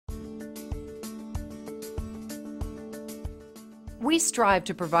We strive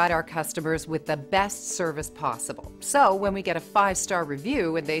to provide our customers with the best service possible. So when we get a 5-star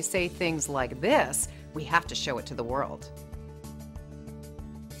review and they say things like this, we have to show it to the world.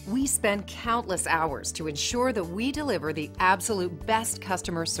 We spend countless hours to ensure that we deliver the absolute best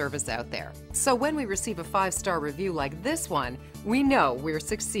customer service out there. So when we receive a 5-star review like this one, we know we're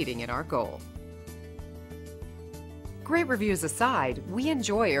succeeding in our goal. Great reviews aside, we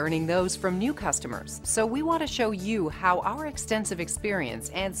enjoy earning those from new customers, so we want to show you how our extensive experience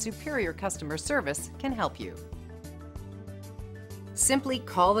and superior customer service can help you. Simply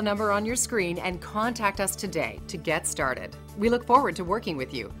call the number on your screen and contact us today to get started. We look forward to working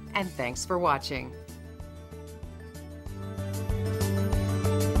with you, and thanks for watching.